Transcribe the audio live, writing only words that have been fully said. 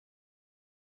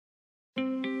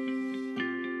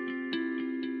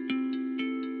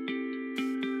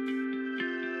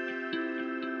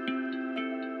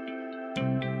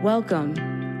Welcome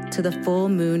to the Full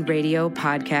Moon Radio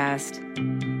Podcast,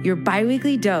 your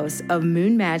biweekly dose of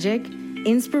moon magic,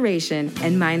 inspiration,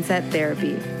 and mindset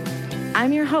therapy.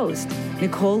 I'm your host,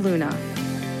 Nicole Luna,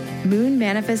 moon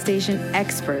manifestation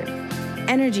expert,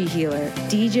 energy healer,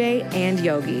 DJ, and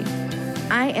yogi.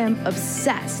 I am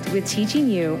obsessed with teaching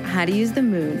you how to use the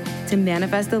moon to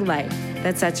manifest the light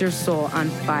that sets your soul on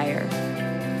fire.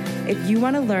 If you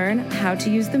want to learn how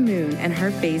to use the moon and her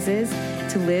phases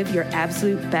to live your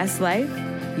absolute best life,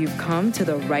 you've come to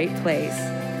the right place.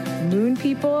 Moon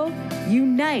people,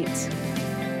 unite!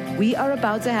 We are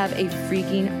about to have a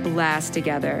freaking blast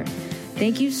together.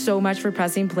 Thank you so much for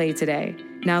pressing play today.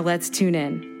 Now let's tune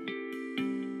in.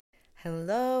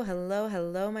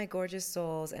 Hello, my gorgeous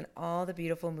souls and all the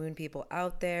beautiful moon people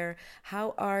out there.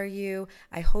 How are you?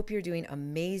 I hope you're doing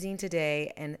amazing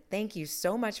today, and thank you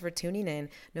so much for tuning in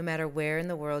no matter where in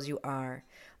the world you are.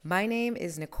 My name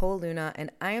is Nicole Luna,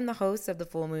 and I am the host of the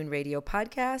Full Moon Radio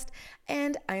Podcast,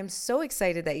 and I am so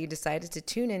excited that you decided to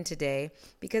tune in today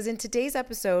because in today's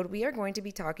episode, we are going to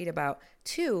be talking about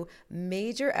two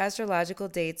major astrological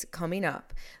dates coming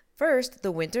up. First,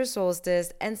 the winter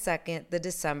solstice, and second, the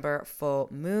December full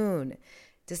moon.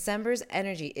 December's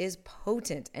energy is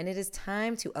potent, and it is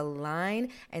time to align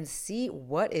and see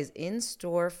what is in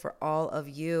store for all of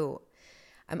you.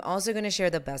 I'm also going to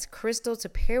share the best crystal to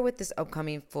pair with this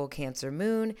upcoming full Cancer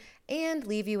moon and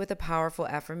leave you with a powerful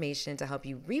affirmation to help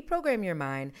you reprogram your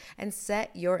mind and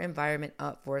set your environment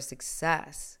up for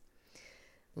success.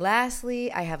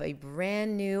 Lastly, I have a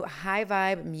brand new high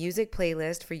vibe music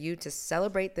playlist for you to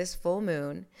celebrate this full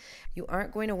moon. You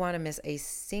aren't going to want to miss a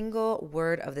single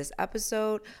word of this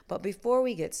episode, but before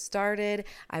we get started,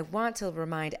 I want to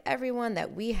remind everyone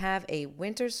that we have a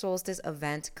winter solstice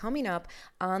event coming up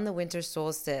on the winter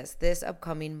solstice this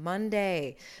upcoming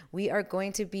Monday. We are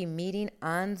going to be meeting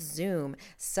on Zoom,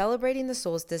 celebrating the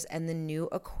solstice and the new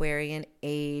Aquarian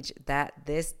age that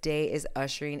this day is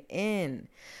ushering in.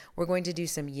 We're going to do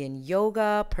some yin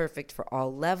yoga, perfect for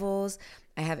all levels.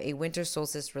 I have a winter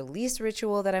solstice release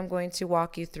ritual that I'm going to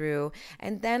walk you through,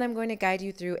 and then I'm going to guide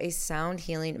you through a sound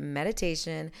healing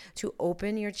meditation to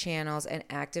open your channels and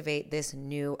activate this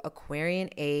new Aquarian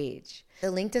age.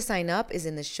 The link to sign up is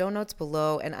in the show notes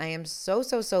below, and I am so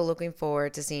looking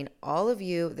forward to seeing all of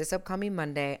you this upcoming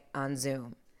Monday on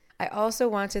Zoom. I also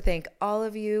want to thank all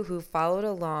of you who followed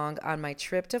along on my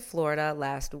trip to Florida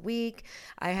last week.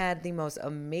 I had the most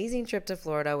amazing trip to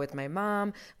Florida with my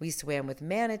mom. We swam with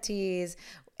manatees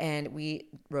and we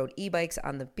rode e-bikes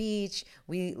on the beach.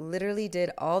 We literally did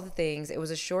all the things. It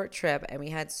was a short trip and we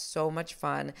had so much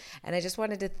fun. And I just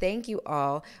wanted to thank you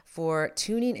all for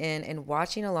tuning in and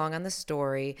watching along on the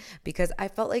story because I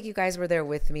felt like you guys were there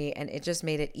with me and it just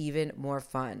made it even more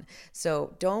fun.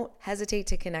 So don't hesitate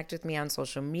to connect with me on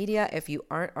social media if you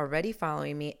aren't already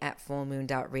following me at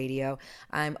fullmoon.radio.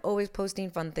 I'm always posting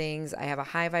fun things. I have a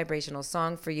high vibrational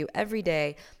song for you every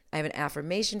day. I have an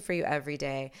affirmation for you every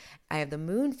day. I have the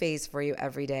moon phase for you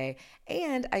every day.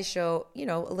 And I show,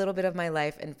 a little bit of my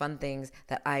life and fun things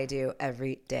that I do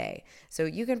every day. So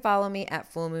you can follow me at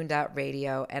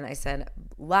fullmoon.radio, and I send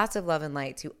lots of love and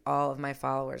light to all of my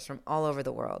followers from all over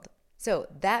the world. So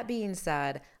that being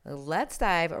said, let's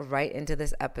dive right into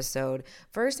this episode.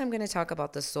 First, I'm going to talk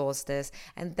about the solstice,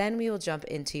 and then we will jump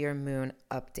into your moon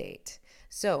update.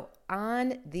 So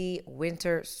on the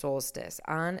winter solstice,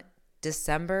 on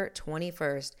December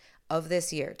 21st of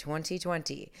this year,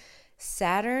 2020,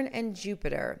 Saturn and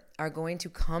Jupiter are going to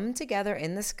come together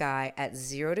in the sky at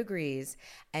 0 degrees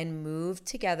and move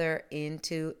together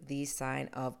into the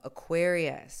sign of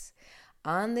Aquarius.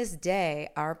 On this day,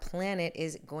 our planet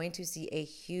is going to see a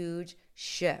huge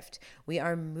shift. We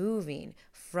are moving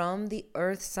from the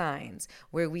earth signs,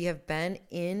 where we have been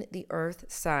in the earth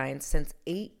signs since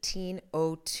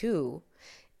 1802,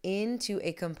 into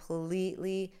a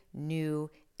completely new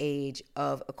age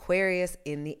of Aquarius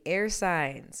in the air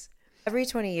signs. Every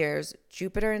 20 years,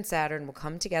 Jupiter and Saturn will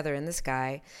come together in the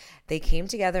sky. They came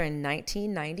together in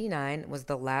 1999 was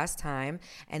the last time,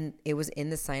 and it was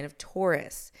in the sign of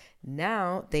Taurus.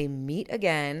 Now they meet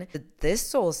again this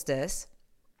solstice,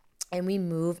 and we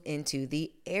move into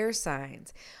the air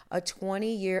signs, a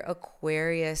 20-year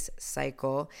Aquarius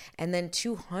cycle, and then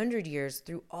 200 years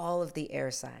through all of the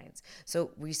air signs.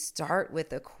 So we start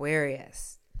with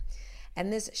Aquarius.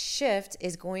 And this shift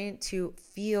is going to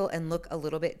feel and look a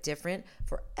little bit different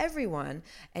for everyone.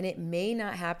 And it may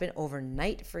not happen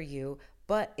overnight for you,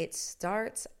 but it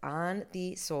starts on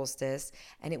the solstice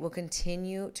and it will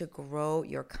continue to grow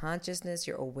your consciousness,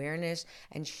 your awareness,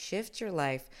 and shift your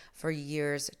life for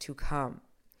years to come.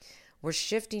 We're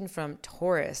shifting from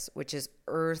Taurus, which is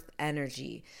earth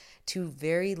energy, to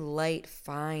very light,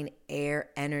 fine air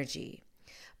energy.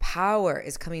 Power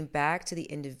is coming back to the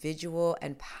individual,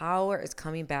 and power is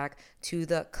coming back to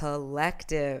the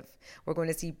collective. We're going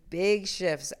to see big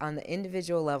shifts on the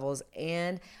individual levels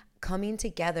and coming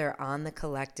together on the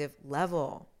collective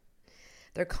level.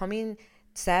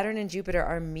 Saturn and Jupiter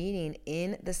are meeting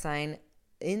in the sign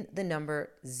in the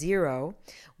number 0,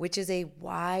 which is a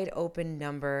wide open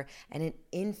number and an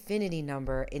infinity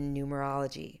number in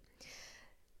numerology.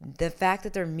 The fact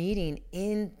that they're meeting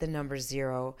in the number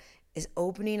 0 is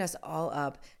opening us all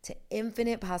up to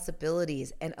infinite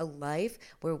possibilities and a life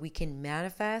where we can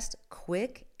manifest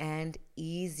quick and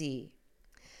easy.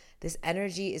 This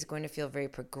energy is going to feel very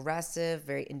progressive,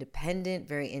 very independent,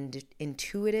 very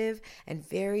intuitive, and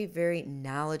very, very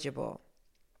knowledgeable.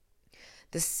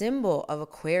 The symbol of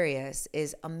Aquarius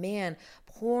is a man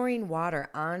pouring water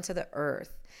onto the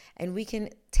earth. And we can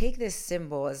take this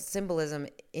symbol as symbolism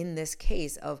in this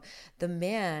case of the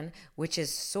man, which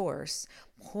is source,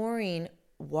 pouring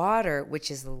water,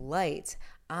 which is light,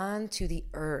 onto the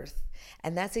earth.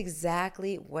 And that's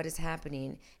exactly what is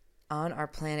happening on our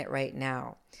planet right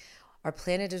now. Our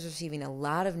planet is receiving a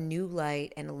lot of new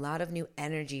light and a lot of new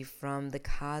energy from the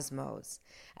cosmos.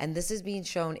 And this is being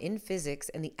shown in physics,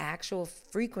 and the actual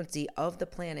frequency of the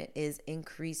planet is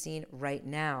increasing right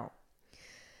now.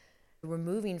 We're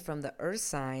moving from the earth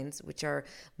signs, which are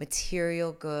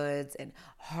material goods and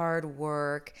hard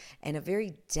work and a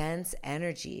very dense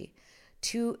energy,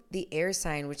 to the air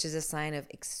sign, which is a sign of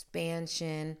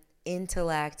expansion,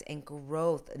 intellect, and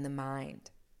growth in the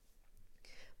mind.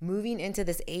 Moving into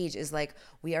this age is like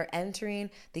we are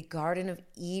entering the Garden of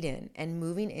Eden and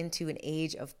moving into an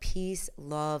age of peace,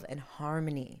 love, and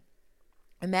harmony.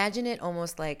 Imagine it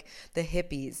almost like the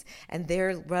hippies and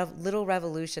their little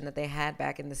revolution that they had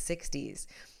back in the 60s.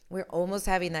 We're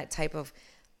having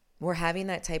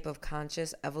that type of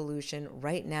conscious evolution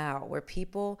right now, where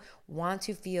people want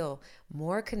to feel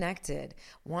more connected,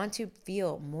 want to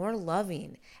feel more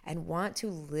loving, and want to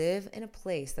live in a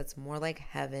place that's more like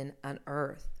heaven on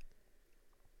earth.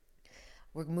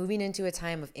 We're moving into a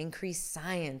time of increased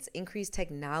science, increased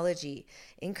technology,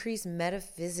 increased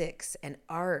metaphysics and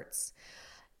arts.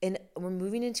 And we're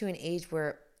moving into an age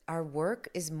where our work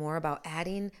is more about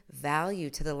adding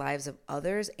value to the lives of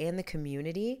others and the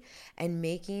community and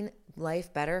making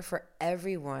life better for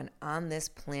everyone on this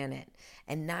planet,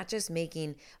 and not just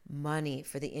making money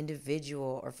for the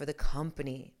individual or for the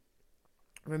company.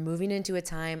 We're moving into a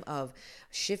time of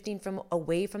shifting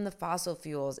away from the fossil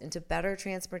fuels into better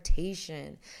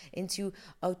transportation, into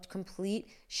a complete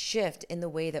shift in the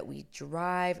way that we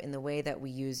drive, in the way that we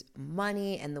use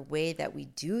money, and the way that we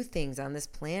do things on this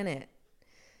planet.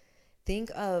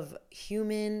 Think of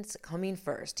humans coming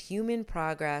first, human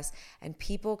progress, and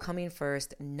people coming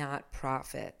first, not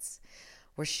profits.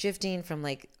 We're shifting from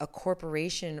like a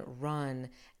corporation-run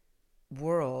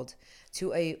world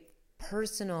to a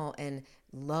personal and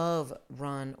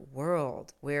love-run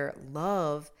world where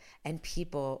love and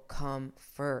people come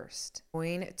first. We're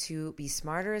going to be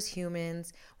smarter as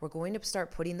humans. We're going to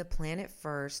start putting the planet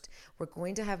first. We're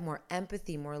going to have more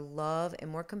empathy, more love, and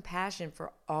more compassion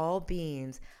for all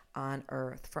beings on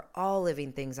earth, for all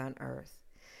living things on earth.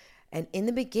 And in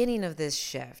the beginning of this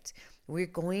shift, we're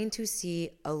going to see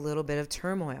a little bit of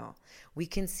turmoil. We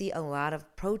can see a lot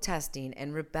of protesting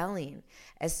and rebelling,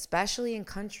 especially in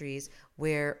countries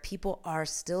where people are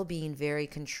still being very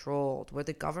controlled, where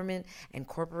the government and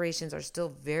corporations are still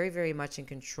very, very much in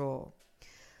control.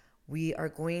 We are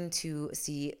going to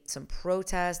see some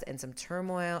protest and some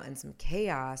turmoil and some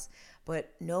chaos,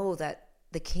 but know that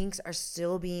the kinks are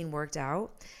still being worked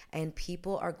out, and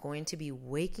people are going to be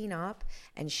waking up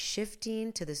and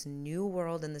shifting to this new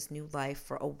world and this new life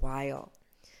for a while.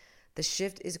 The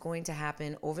shift is going to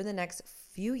happen over the next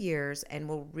few years, and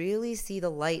we'll really see the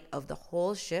light of the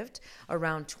whole shift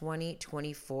around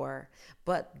 2024.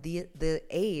 But the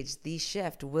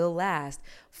shift will last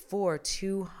for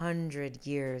 200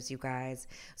 years, you guys.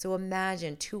 So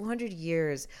imagine 200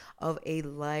 years of a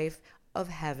life of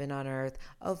heaven on earth,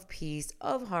 of peace,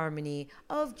 of harmony,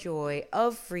 of joy,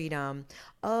 of freedom,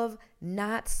 of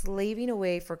not slaving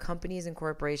away for companies and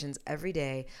corporations every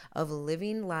day, of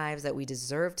living lives that we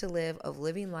deserve to live, of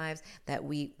living lives that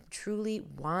we truly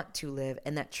want to live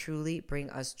and that truly bring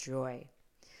us joy.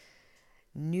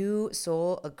 New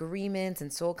soul agreements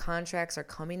and soul contracts are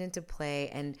coming into play,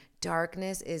 and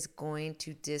darkness is going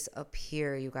to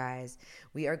disappear, you guys.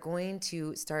 We are going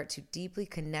to start to deeply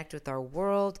connect with our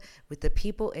world, with the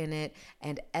people in it,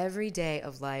 and every day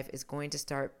of life is going to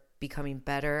start becoming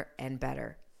better and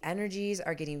better. Energies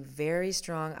are getting very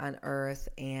strong on Earth,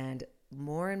 and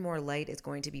more and more light is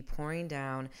going to be pouring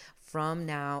down from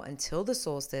now until the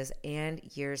solstice and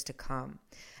years to come.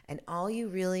 And all you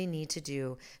really need to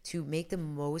do to make the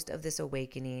most of this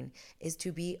awakening is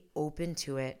to be open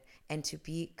to it and to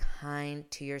be kind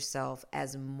to yourself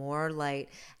as more light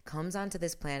comes onto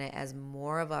this planet, as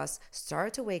more of us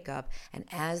start to wake up, and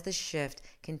as the shift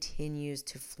continues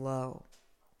to flow.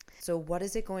 So what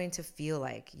is it going to feel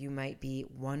like? You might be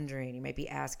wondering, you might be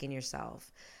asking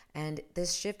yourself. And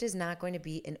this shift is not going to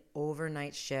be an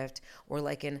overnight shift or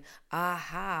like an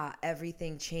aha,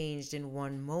 everything changed in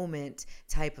one moment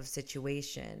type of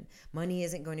situation. Money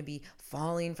isn't going to be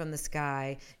falling from the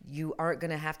sky. You aren't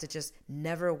going to have to just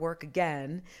never work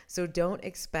again. So don't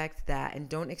expect that, and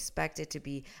don't expect it to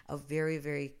be a very,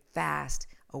 very fast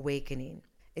awakening.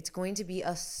 It's going to be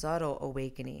a subtle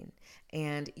awakening,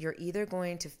 and you're either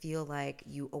going to feel like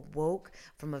you awoke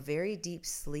from a very deep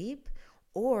sleep,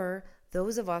 or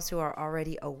those of us who are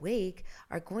already awake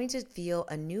are going to feel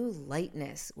a new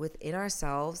lightness within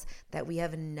ourselves that we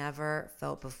have never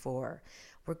felt before.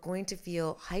 We're going to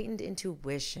feel heightened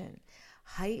intuition,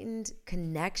 heightened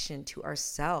connection to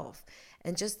ourself,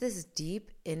 and just this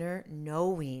deep inner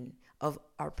knowing of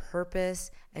our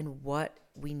purpose and what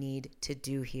we need to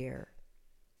do here.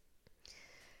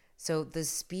 So the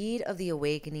speed of the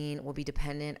awakening will be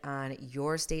dependent on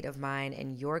your state of mind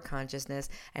and your consciousness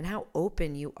and how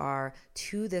open you are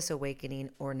to this awakening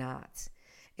or not.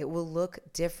 It will look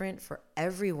different for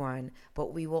everyone,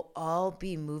 but we will all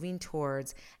be moving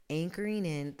towards anchoring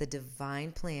in the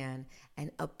divine plan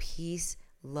and a peace,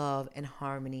 love, and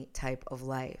harmony type of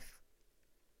life.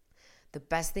 The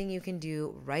best thing you can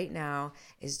do right now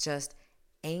is just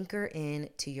anchor in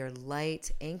to your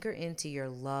light, anchor into your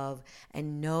love,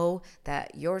 and know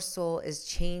that your soul is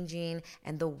changing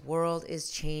and the world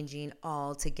is changing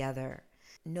all together.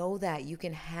 Know that you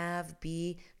can have,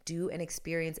 be, do, and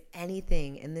experience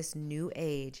anything in this new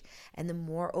age. And the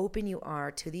more open you are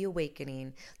to the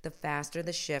awakening, the faster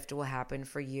the shift will happen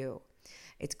for you.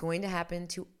 It's going to happen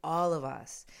to all of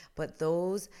us, but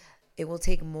it will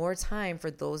take more time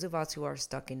for those of us who are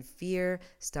stuck in fear,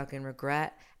 stuck in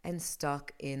regret, and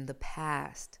stuck in the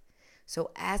past.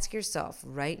 So ask yourself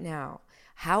right now,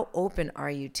 how open are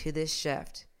you to this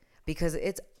shift? Because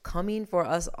it's coming for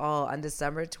us all on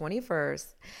December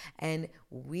 21st, and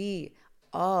we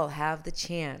all have the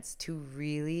chance to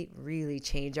really, really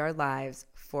change our lives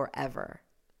forever.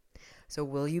 So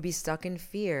will you be stuck in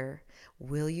fear?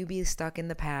 Will you be stuck in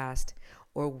the past?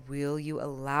 Or will you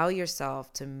allow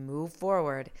yourself to move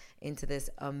forward into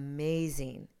this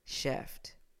amazing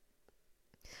shift?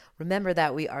 Remember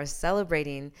that we are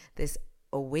celebrating this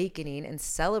awakening and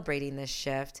celebrating this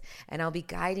shift, and I'll be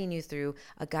guiding you through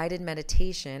a guided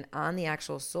meditation on the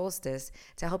actual solstice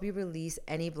to help you release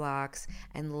any blocks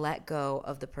and let go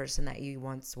of the person that you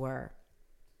once were.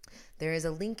 There is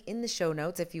a link in the show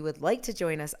notes if you would like to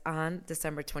join us on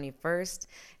December 21st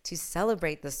to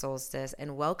celebrate the solstice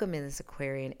and welcome in this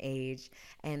Aquarian age.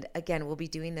 And again, we'll be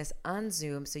doing this on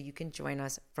Zoom, so you can join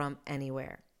us from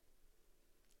anywhere.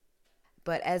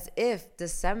 But as if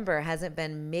December hasn't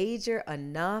been major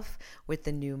enough with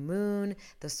the new moon,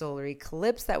 the solar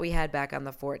eclipse that we had back on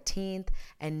the 14th,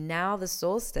 and now the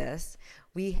solstice,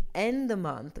 we end the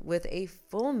month with a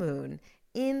full moon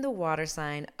in the water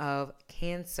sign of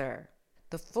Cancer.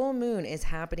 The full moon is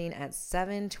happening at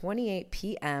 7:28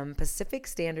 p.m. Pacific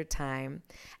Standard Time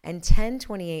and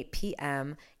 10:28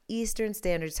 p.m. Eastern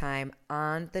Standard Time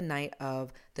on the night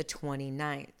of the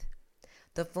 29th.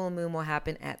 The full moon will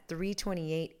happen at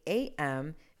 3:28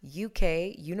 a.m.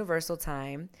 UK Universal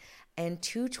Time and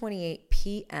 2:28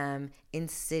 p.m. in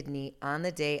Sydney on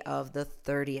the day of the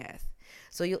 30th.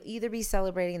 So you'll either be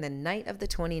celebrating the night of the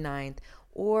 29th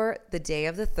or the day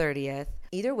of the 30th.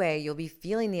 Either way, you'll be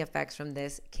feeling the effects from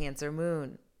this Cancer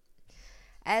moon.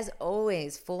 As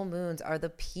always, full moons are the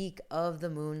peak of the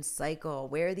moon cycle,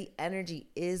 where the energy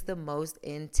is the most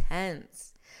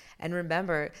intense. And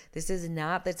remember, this is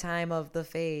not the time of the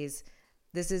phase.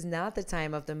 This is not the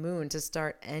time of the moon to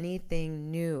start anything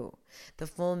new. The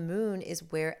full moon is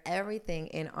where everything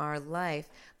in our life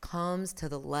comes to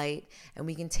the light, and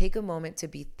we can take a moment to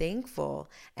be thankful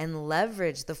and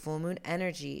leverage the full moon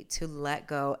energy to let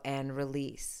go and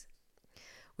release.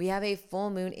 We have a full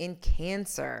moon in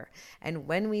Cancer, and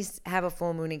when we have a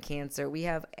full moon in Cancer, we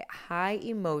have high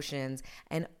emotions,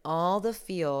 and all the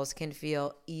feels can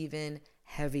feel even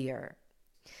heavier.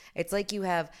 It's like you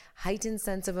have heightened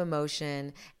sense of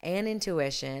emotion and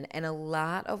intuition, and a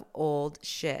lot of old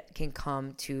shit can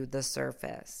come to the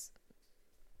surface.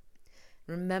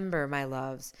 Remember, my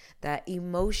loves, that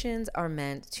emotions are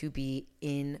meant to be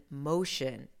in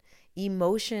motion.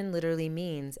 Emotion literally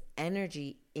means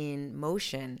energy in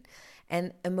motion.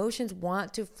 And emotions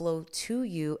want to flow to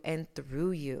you and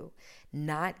through you,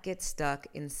 not get stuck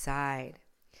inside.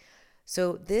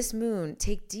 So this moon,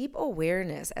 take deep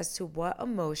awareness as to what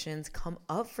emotions come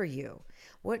up for you,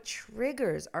 what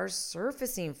triggers are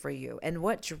surfacing for you, and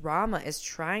what drama is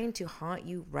trying to haunt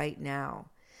you right now.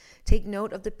 Take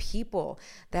note of the people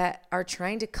that are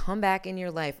trying to come back in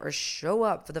your life or show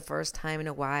up for the first time in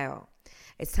a while.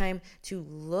 It's time to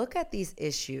look at these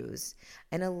issues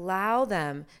and allow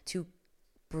them to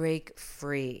break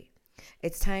free.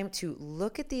 It's time to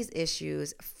look at these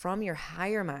issues from your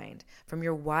higher mind, from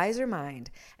your wiser mind,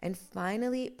 and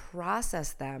finally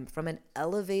process them from an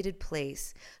elevated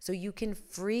place so you can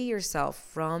free yourself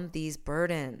from these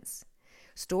burdens.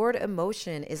 Stored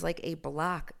emotion is like a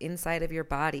block inside of your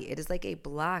body. It is like a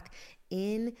block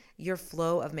in your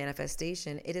flow of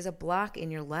manifestation. It is a block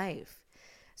in your life.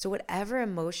 So whatever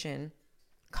emotion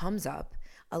comes up,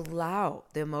 allow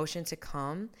the emotion to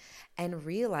come and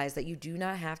realize that you do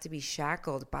not have to be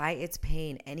shackled by its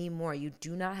pain anymore. You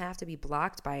do not have to be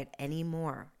blocked by it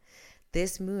anymore.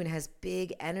 This moon has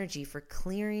big energy for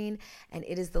clearing, and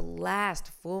it is the last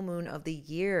full moon of the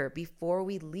year before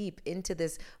we leap into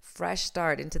this fresh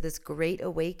start, into this great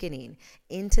awakening,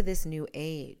 into this new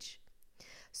age.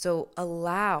 So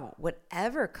allow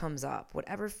whatever comes up,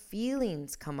 whatever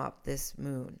feelings come up this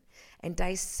moon, and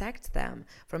dissect them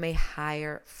from a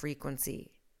higher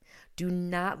frequency. Do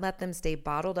not let them stay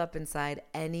bottled up inside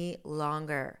any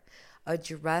longer.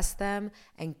 Address them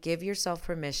and give yourself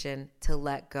permission to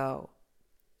let go.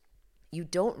 You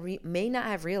may not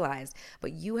have realized,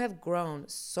 but you have grown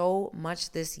so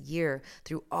much this year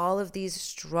through all of these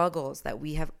struggles that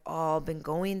we have all been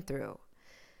going through.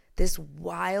 This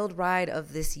wild ride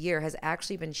of this year has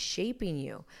actually been shaping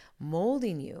you,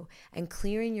 molding you, and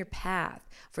clearing your path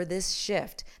for this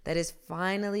shift that is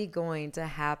finally going to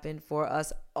happen for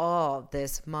us all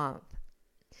this month.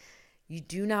 You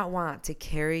do not want to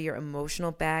carry your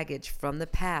emotional baggage from the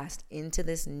past into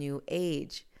this new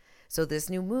age. So this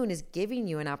new moon is giving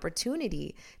you an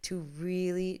opportunity to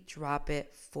really drop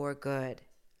it for good.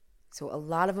 So a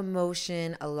lot of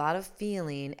emotion, a lot of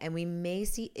feeling, and we may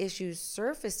see issues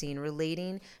surfacing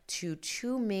relating to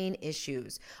two main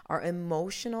issues: our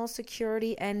emotional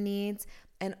security and needs,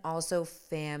 and also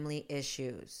family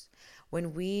issues.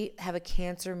 When we have a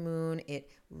Cancer moon, it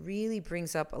really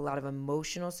brings up a lot of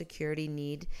emotional security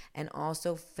need and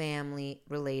also family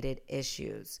related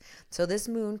issues. So this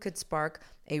moon could spark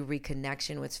a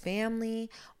reconnection with family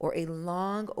or a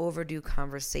long overdue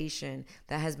conversation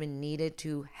that has been needed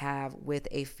to have with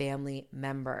a family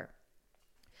member.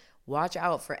 Watch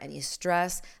out for any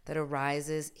stress that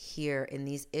arises here in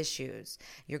these issues.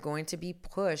 You're going to be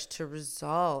pushed to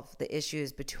resolve the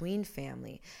issues between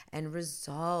family and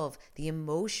resolve the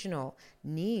emotional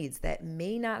needs that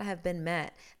may not have been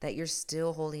met that you're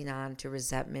still holding on to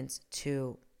resentments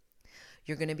to.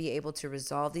 You're going to be able to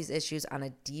resolve these issues on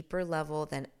a deeper level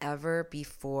than ever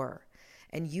before.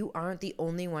 And you aren't the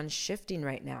only one shifting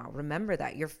right now. Remember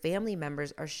that. Your family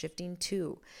members are shifting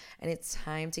too. And it's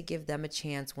time to give them a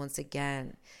chance once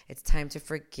again. It's time to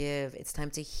forgive. It's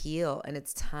time to heal. And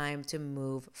it's time to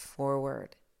move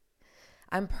forward.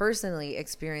 I'm personally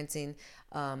experiencing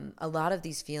a lot of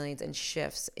these feelings and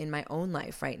shifts in my own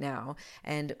life right now.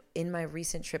 And in my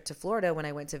recent trip to Florida, when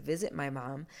I went to visit my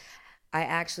mom, I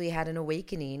actually had an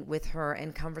awakening with her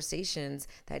and conversations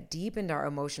that deepened our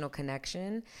emotional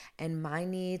connection, and my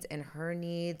needs and her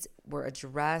needs were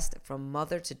addressed from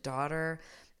mother to daughter.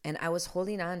 And I was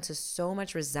holding on to so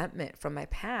much resentment from my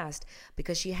past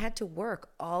because she had to work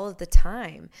all of the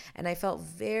time. And I felt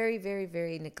very, very,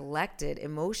 very neglected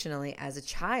emotionally as a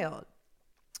child.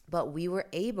 But we were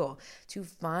able to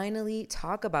finally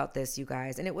talk about this, you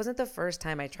guys. And it wasn't the first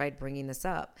time I tried bringing this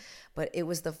up, but it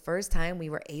was the first time we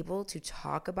were able to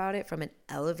talk about it from an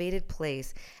elevated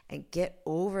place and get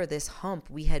over this hump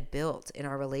we had built in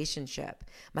our relationship.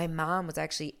 My mom was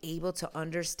actually able to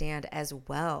understand as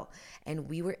well. And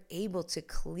we were able to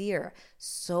clear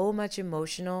so much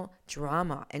emotional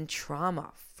drama and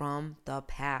trauma from the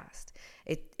past.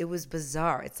 It was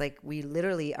bizarre. It's like we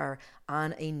literally are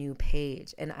on a new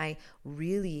page. And I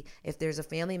really, if there's a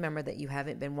family member that you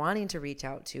haven't been wanting to reach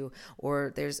out to,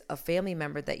 or there's a family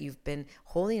member that you've been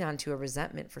holding on to a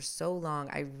resentment for so long,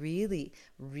 I really,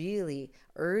 really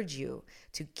urge you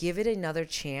to give it another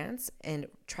chance and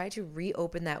try to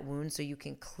reopen that wound so you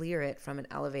can clear it from an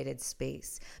elevated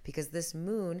space. Because this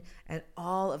moon and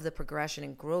all of the progression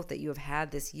and growth that you have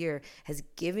had this year has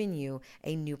given you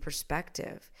a new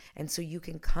perspective. And so you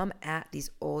can come at these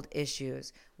old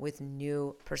issues with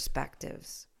new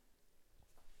perspectives.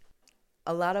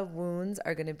 A lot of wounds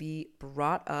are going to be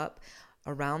brought up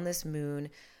around this moon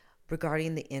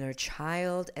regarding the inner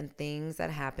child and things that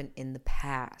happened in the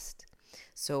past.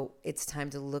 So it's time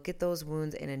to look at those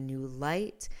wounds in a new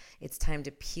light. It's time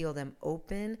to peel them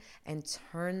open and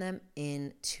turn them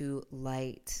into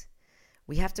light.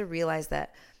 We have to realize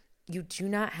that you do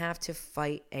not have to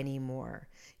fight anymore.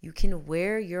 You can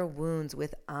wear your wounds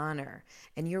with honor,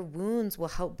 and your wounds will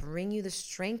help bring you the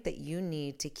strength that you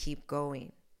need to keep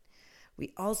going.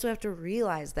 We also have to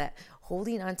realize that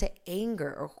holding on to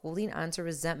anger or holding on to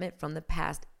resentment from the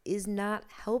past is not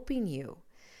helping you.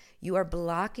 You are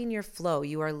blocking your flow.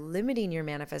 You are limiting your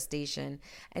manifestation,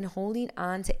 and holding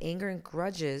on to anger and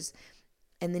grudges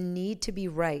and the need to be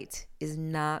right is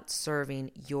not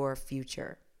serving your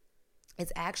future.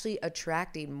 It's actually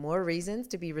attracting more reasons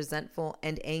to be resentful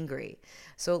and angry.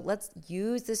 So let's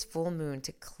use this full moon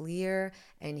to clear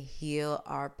and heal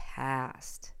our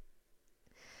past.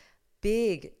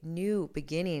 Big new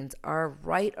beginnings are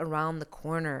right around the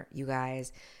corner, you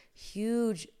guys.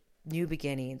 Huge new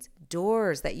beginnings,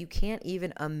 doors that you can't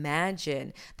even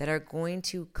imagine that are going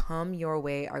to come your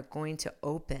way are going to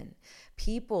open.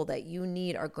 People that you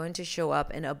need are going to show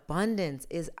up, and abundance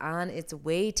is on its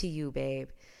way to you, babe.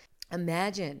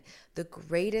 Imagine the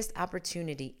greatest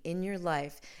opportunity in your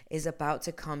life is about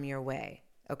to come your way.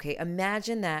 Okay,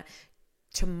 imagine that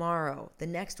tomorrow, the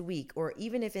next week, or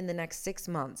even if in the next 6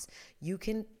 months, you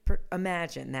can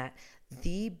imagine that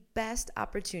the best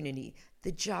opportunity,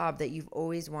 the job that you've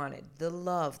always wanted, the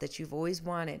love that you've always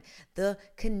wanted, the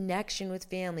connection with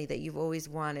family that you've always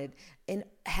wanted, and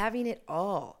having it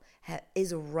all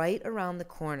is right around the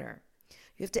corner.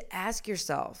 You have to ask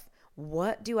yourself,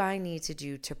 what do I need to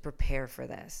do to prepare for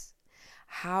this?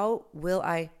 How will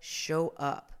I show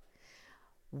up?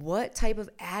 What type of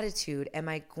attitude am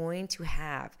I going to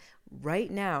have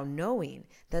right now, knowing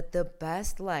that the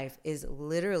best life is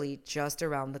literally just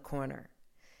around the corner?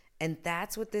 And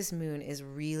that's what this moon is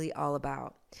really all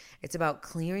about. It's about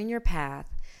clearing your path,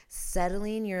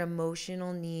 setting your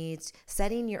emotional needs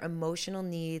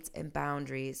and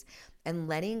boundaries, and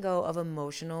letting go of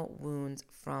emotional wounds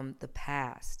from the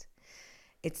past.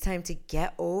 It's time to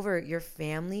get over your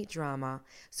family drama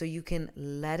so you can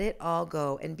let it all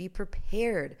go and be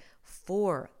prepared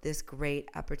for this great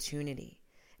opportunity.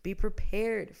 Be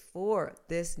prepared for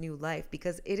this new life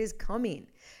because it is coming.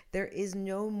 There is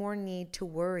no more need to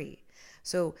worry.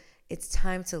 So it's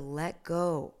time to let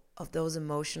go of those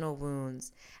emotional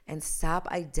wounds and stop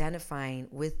identifying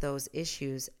with those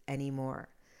issues anymore.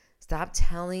 Stop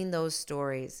telling those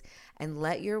stories and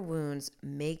let your wounds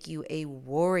make you a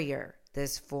warrior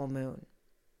this full moon.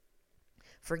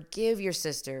 Forgive your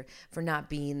sister for not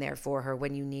being there for her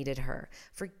when you needed her.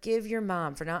 Forgive your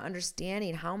mom for not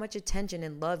understanding how much attention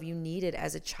and love you needed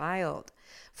as a child.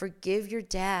 Forgive your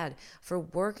dad for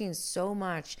working so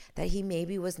much that he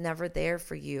maybe was never there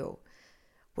for you.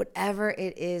 Whatever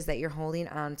it is that you're holding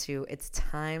on to, it's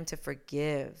time to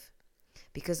forgive.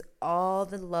 Because all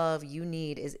the love you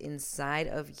need is inside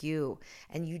of you,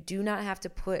 and you do not have to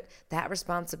put that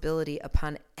responsibility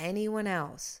upon anyone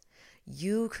else.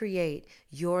 You create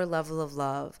your level of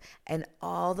love, and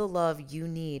all the love you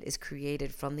need is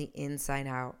created from the inside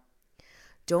out.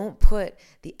 Don't put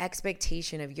the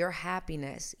expectation of your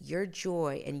happiness, your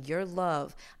joy, and your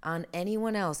love on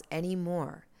anyone else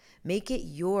anymore. Make it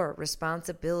your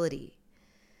responsibility.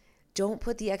 Don't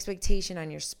put the expectation on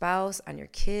your spouse, on your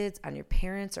kids, on your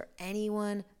parents, or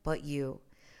anyone but you.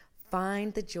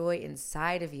 Find the joy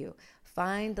inside of you.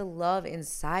 Find the love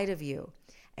inside of you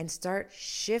and start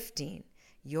shifting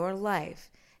your life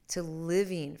to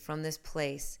living from this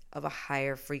place of a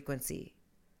higher frequency.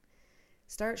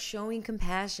 Start showing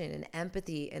compassion and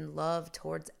empathy and love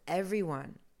towards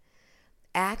everyone.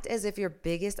 Act as if your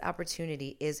biggest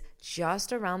opportunity is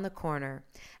just around the corner,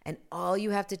 and all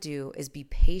you have to do is be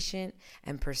patient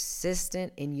and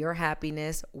persistent in your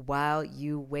happiness while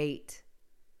you wait.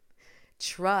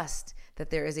 Trust that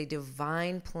there is a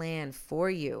divine plan for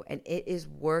you, and it is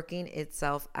working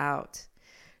itself out.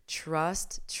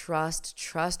 Trust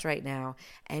right now,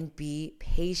 and be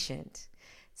patient.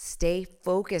 Stay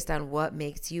focused on what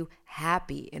makes you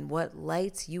happy and what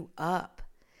lights you up,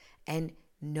 and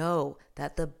know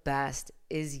that the best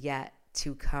is yet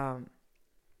to come.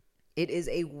 It is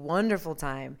a wonderful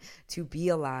time to be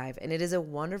alive, and it is a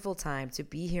wonderful time to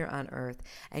be here on earth.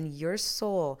 And your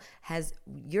soul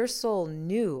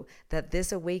knew that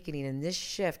this awakening and this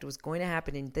shift was going to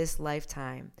happen in this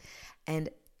lifetime. And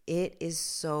it is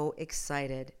so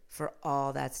excited for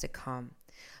all that's to come.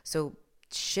 So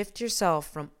shift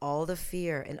yourself from all the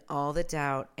fear and all the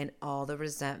doubt and all the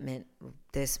resentment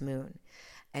this moon.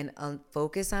 And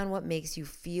focus on what makes you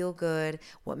feel good,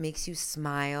 what makes you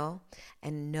smile,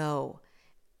 and know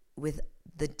with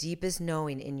the deepest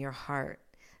knowing in your heart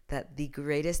that the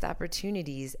greatest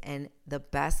opportunities and the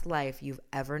best life you've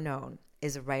ever known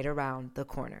is right around the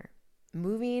corner.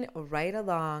 Moving right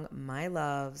along, my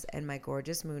loves and my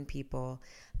gorgeous moon people,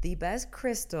 the best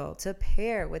crystal to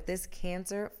pair with this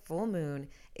Cancer full moon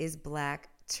is black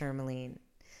tourmaline.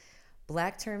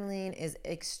 Black tourmaline is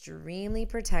extremely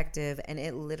protective, and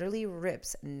it literally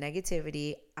rips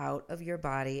negativity out of your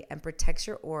body and protects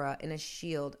your aura in a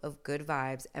shield of good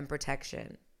vibes and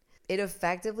protection. It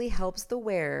effectively helps the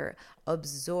wearer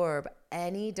absorb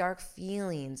any dark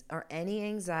feelings or any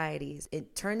anxieties.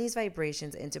 It turns these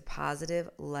vibrations into positive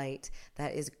light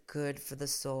that is good for the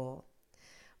soul.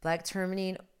 Black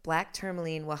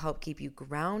tourmaline will help keep you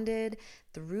grounded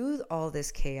through all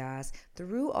this chaos,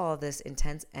 through all this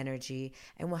intense energy,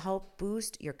 and will help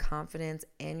boost your confidence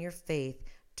and your faith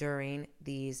during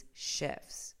these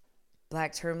shifts.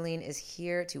 Black tourmaline is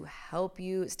here to help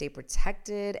you stay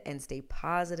protected and stay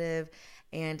positive,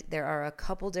 and there are a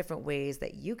couple different ways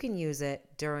that you can use it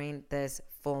during this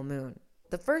full moon.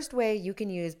 The first way you can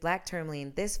use black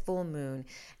tourmaline this full moon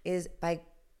is by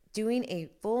doing a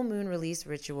full moon release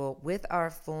ritual with our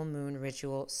full moon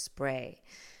ritual spray.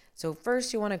 So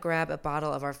first you want to grab a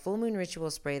bottle of our full moon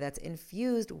ritual spray that's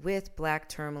infused with black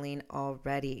tourmaline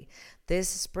already. This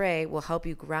spray will help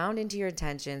you ground into your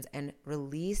intentions and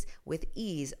release with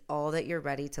ease all that you're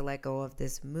ready to let go of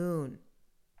this moon.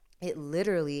 It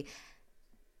literally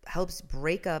helps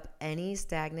break up any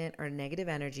stagnant or negative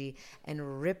energy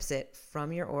and rips it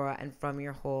from your aura and from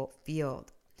your whole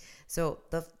field. So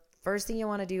the first thing you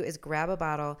want to do is grab a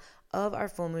bottle of our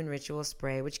full moon ritual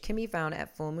spray, which can be found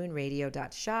at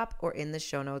fullmoonradio.shop or in the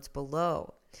show notes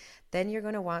below. Then you're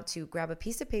going to want to grab a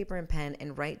piece of paper and pen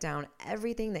and write down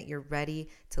everything that you're ready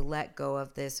to let go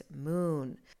of this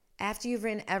moon. After you've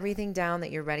written everything down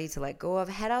that you're ready to let go of,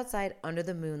 head outside under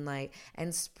the moonlight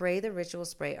and spray the ritual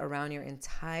spray around your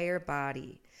entire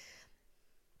body.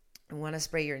 You want to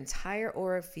spray your entire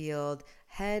aura field,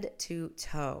 head to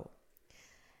toe.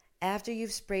 After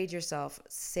you've sprayed yourself,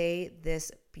 say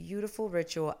this beautiful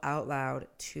ritual out loud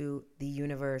to the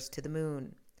universe, to the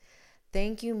moon.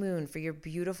 Thank you, moon, for your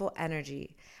beautiful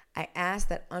energy. I ask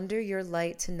that under your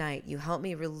light tonight, you help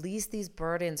me release these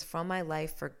burdens from my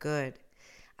life for good.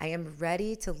 I am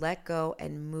ready to let go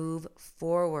and move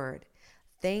forward.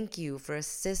 Thank you for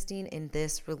assisting in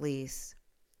this release.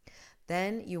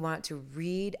 Then you want to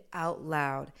read out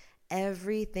loud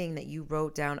everything that you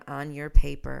wrote down on your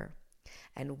paper.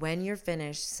 And when you're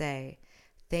finished, say,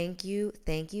 thank you,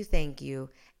 thank you, thank you,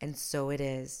 and so it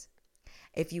is.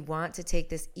 If you want to take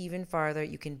this even farther,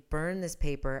 you can burn this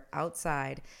paper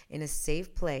outside in a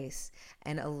safe place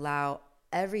and allow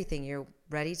everything you're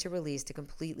ready to release to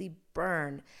completely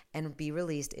burn and be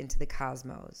released into the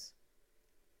cosmos.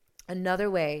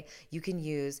 Another way you can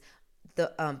use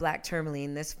the black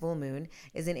tourmaline this full moon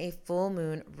is in a full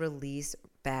moon release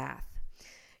bath.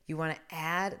 You want to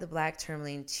add the black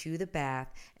tourmaline to the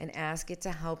bath and ask it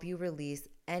to help you release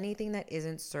anything that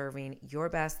isn't serving your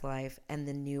best life and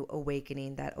the new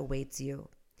awakening that awaits you.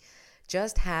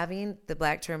 Just having the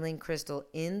black tourmaline crystal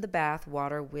in the bath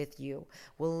water with you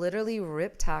will literally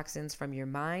rip toxins from your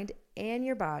mind and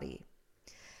your body.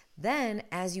 Then,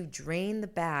 as you drain the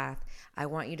bath, I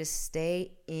want you to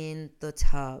stay in the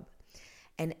tub.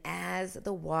 And as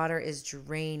the water is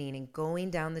draining and going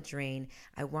down the drain,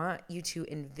 I want you to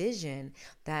envision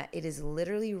that it is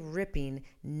literally ripping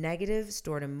negative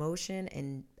stored emotion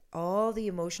and all the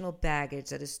emotional baggage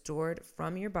that is stored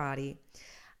from your body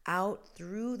out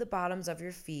through the bottoms of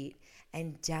your feet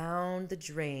and down the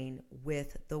drain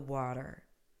with the water.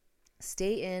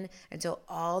 Stay in until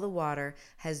all the water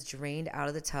has drained out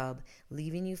of the tub,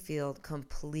 leaving you feel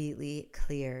completely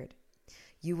cleared.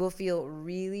 You will feel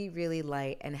really, really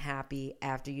light and happy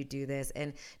after you do this.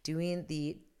 And doing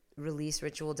the release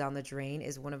ritual down the drain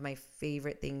is one of my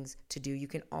favorite things to do. You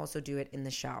can also do it in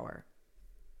the shower.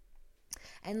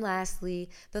 And lastly,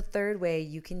 the third way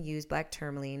you can use black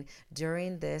tourmaline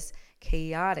during this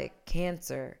chaotic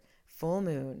Cancer full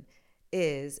moon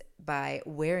is by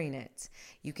wearing it.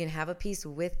 You can have a piece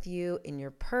with you in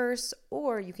your purse,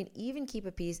 or you can even keep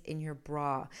a piece in your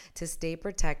bra to stay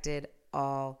protected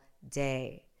all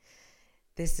day.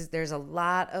 There's a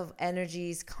lot of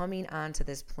energies coming onto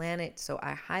this planet, so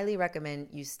I highly recommend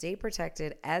you stay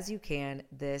protected as you can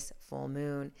this full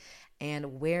moon.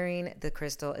 And wearing the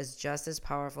crystal is just as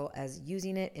powerful as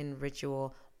using it in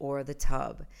ritual or the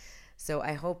tub. So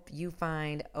I hope you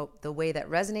find the way that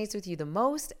resonates with you the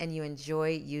most and you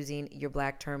enjoy using your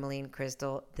black tourmaline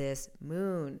crystal this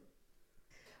moon.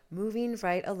 Moving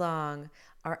right along,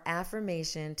 our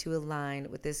affirmation to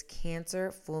align with this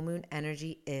Cancer full moon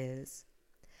energy is,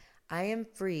 I am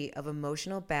free of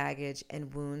emotional baggage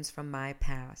and wounds from my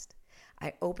past.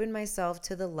 I open myself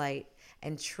to the light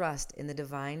and trust in the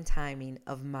divine timing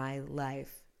of my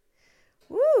life.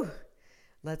 Woo!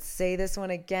 Let's say this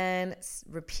one again.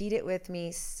 Repeat it with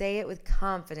me. Say it with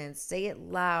confidence. Say it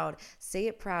loud. Say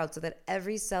it proud so that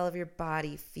every cell of your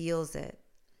body feels it.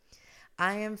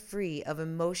 I am free of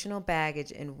emotional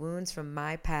baggage and wounds from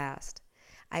my past.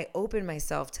 I open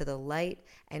myself to the light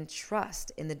and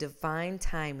trust in the divine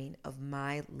timing of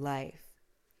my life.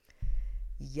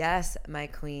 Yes, my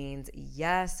queens.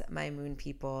 Yes, my moon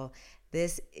people.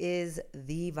 This is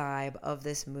the vibe of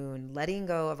this moon. Letting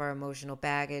go of our emotional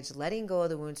baggage, letting go of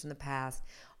the wounds from the past,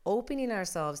 opening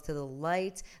ourselves to the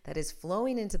light that is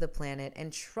flowing into the planet,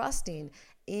 and trusting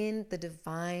in the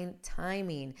divine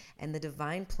timing and the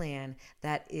divine plan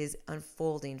that is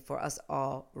unfolding for us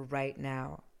all right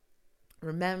now.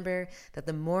 Remember that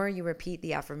the more you repeat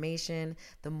the affirmation,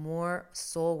 the more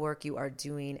soul work you are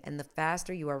doing, and the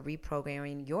faster you are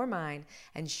reprogramming your mind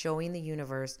and showing the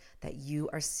universe that you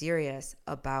are serious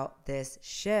about this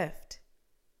shift.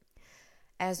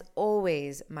 As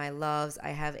always, my loves, I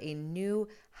have a new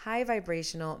high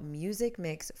vibrational music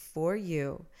mix for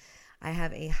you. I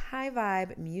have a high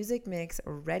vibe music mix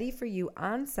ready for you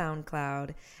on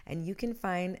SoundCloud, and you can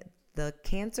find the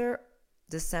Cancer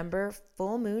December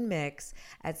full moon mix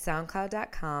at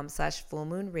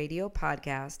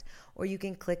soundcloud.com/fullmoonradiopodcast, or you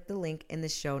can click the link in the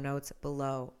show notes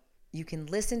below. You can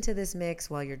listen to this mix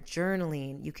while you're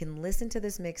journaling. You can listen to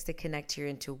this mix to connect to your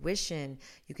intuition.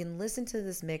 You can listen to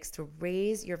this mix to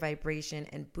raise your vibration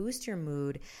and boost your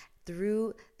mood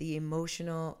through the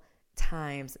emotional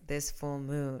times this full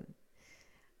moon.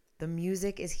 The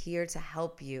music is here to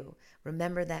help you.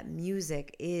 Remember that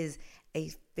music is a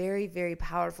very, very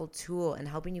powerful tool in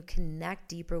helping you connect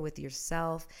deeper with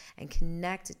yourself and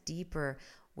connect deeper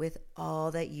with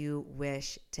all that you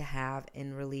wish to have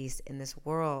and release in this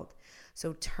world.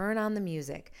 So turn on the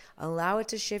music, allow it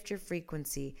to shift your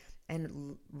frequency,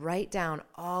 and write down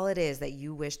all it is that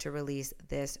you wish to release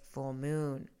this full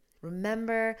moon.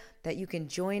 Remember that you can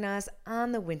join us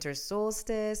on the winter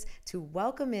solstice to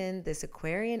welcome in this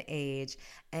Aquarian age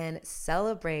and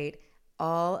celebrate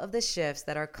all of the shifts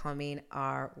that are coming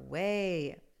our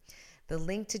way. The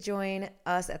link to join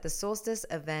us at the solstice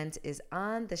event is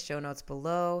on the show notes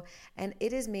below, and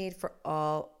it is made for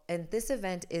all, and this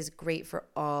event is great for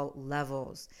all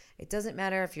levels. It doesn't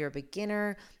matter if you're a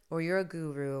beginner or you're a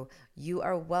guru, you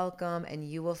are welcome, and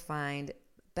you will find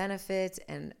benefits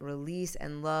and release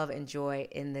and love and joy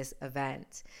in this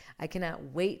event. I cannot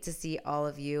wait to see all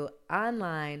of you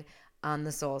online on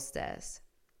the solstice.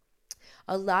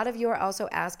 A lot of you are also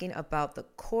asking about the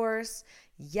course.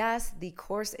 Yes, the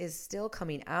course is still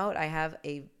coming out. I have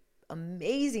a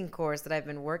amazing course that I've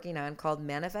been working on called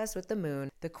Manifest with the Moon.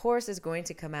 The course is going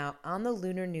to come out on the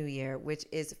Lunar New Year, which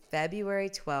is February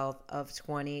 12th of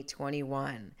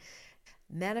 2021.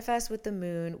 Manifest with the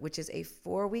Moon, which is a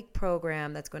 4-week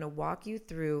program that's going to walk you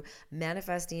through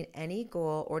manifesting any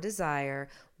goal or desire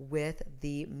with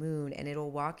the moon. And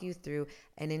it'll walk you through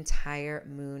an entire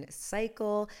moon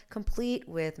cycle, complete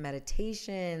with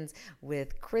meditations,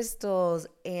 with crystals,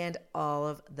 and all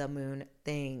of the moon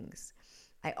things.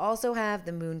 I also have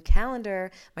the moon calendar.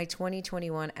 My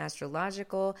 2021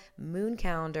 astrological moon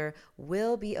calendar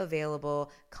will be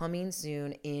available coming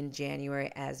soon in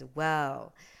January as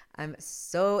well. I'm just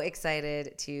so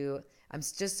excited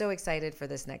for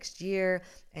this next year,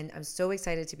 and I'm so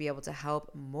excited to be able to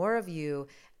help more of you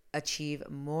achieve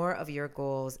more of your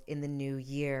goals in the new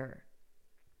year.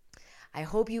 I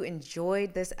hope you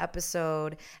enjoyed this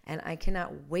episode, and I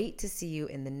cannot wait to see you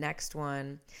in the next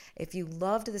one. If you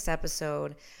loved this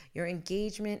episode, your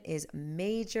engagement is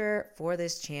major for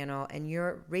this channel, and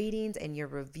your ratings and your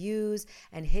reviews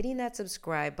and hitting that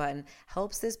subscribe button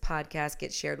helps this podcast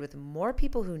get shared with more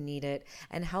people who need it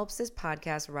and helps this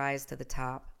podcast rise to the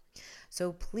top.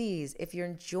 So please, if you're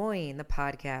enjoying the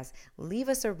podcast, leave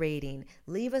us a rating,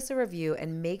 leave us a review,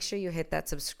 and make sure you hit that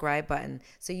subscribe button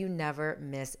so you never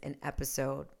miss an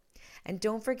episode. And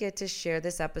don't forget to share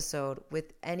this episode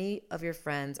with any of your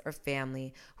friends or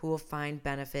family who will find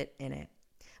benefit in it.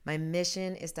 My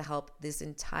mission is to help this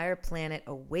entire planet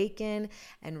awaken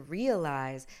and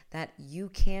realize that you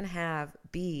can have,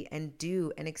 be, and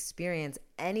do and experience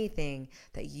anything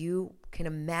that you can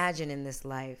imagine in this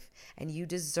life, and you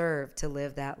deserve to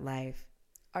live that life.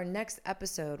 Our next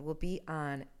episode will be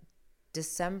on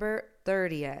December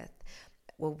 30th.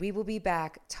 Well, we will be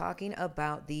back talking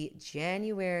about the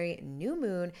January new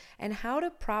moon and how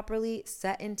to properly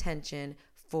set intention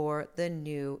for the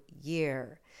new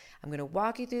year. I'm going to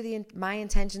walk you through my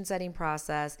intention setting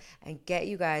process and get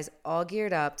you guys all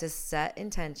geared up to set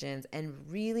intentions and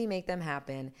really make them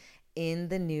happen in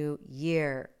the new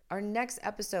year. Our next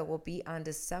episode will be on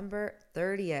December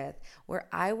 30th, where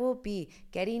I will be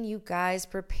getting you guys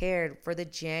prepared for the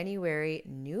January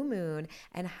new moon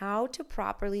and how to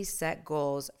properly set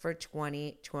goals for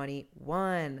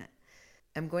 2021.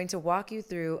 I'm going to walk you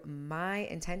through my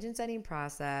intention setting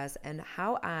process and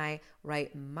how I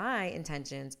write my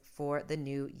intentions for the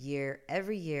new year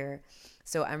every year.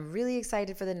 So I'm really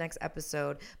excited for the next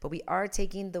episode, but we are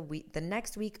taking the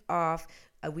next week off.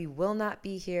 We will not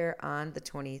be here on the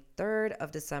 23rd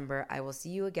of December. I will see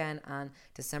you again on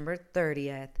December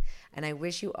 30th. And I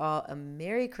wish you all a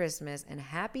Merry Christmas and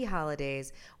Happy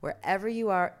Holidays wherever you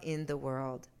are in the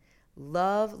world.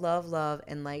 Love, love, love,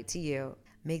 and light to you.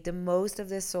 Make the most of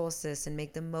this solstice and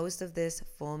make the most of this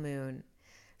full moon.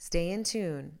 Stay in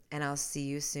tune, and I'll see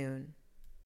you soon.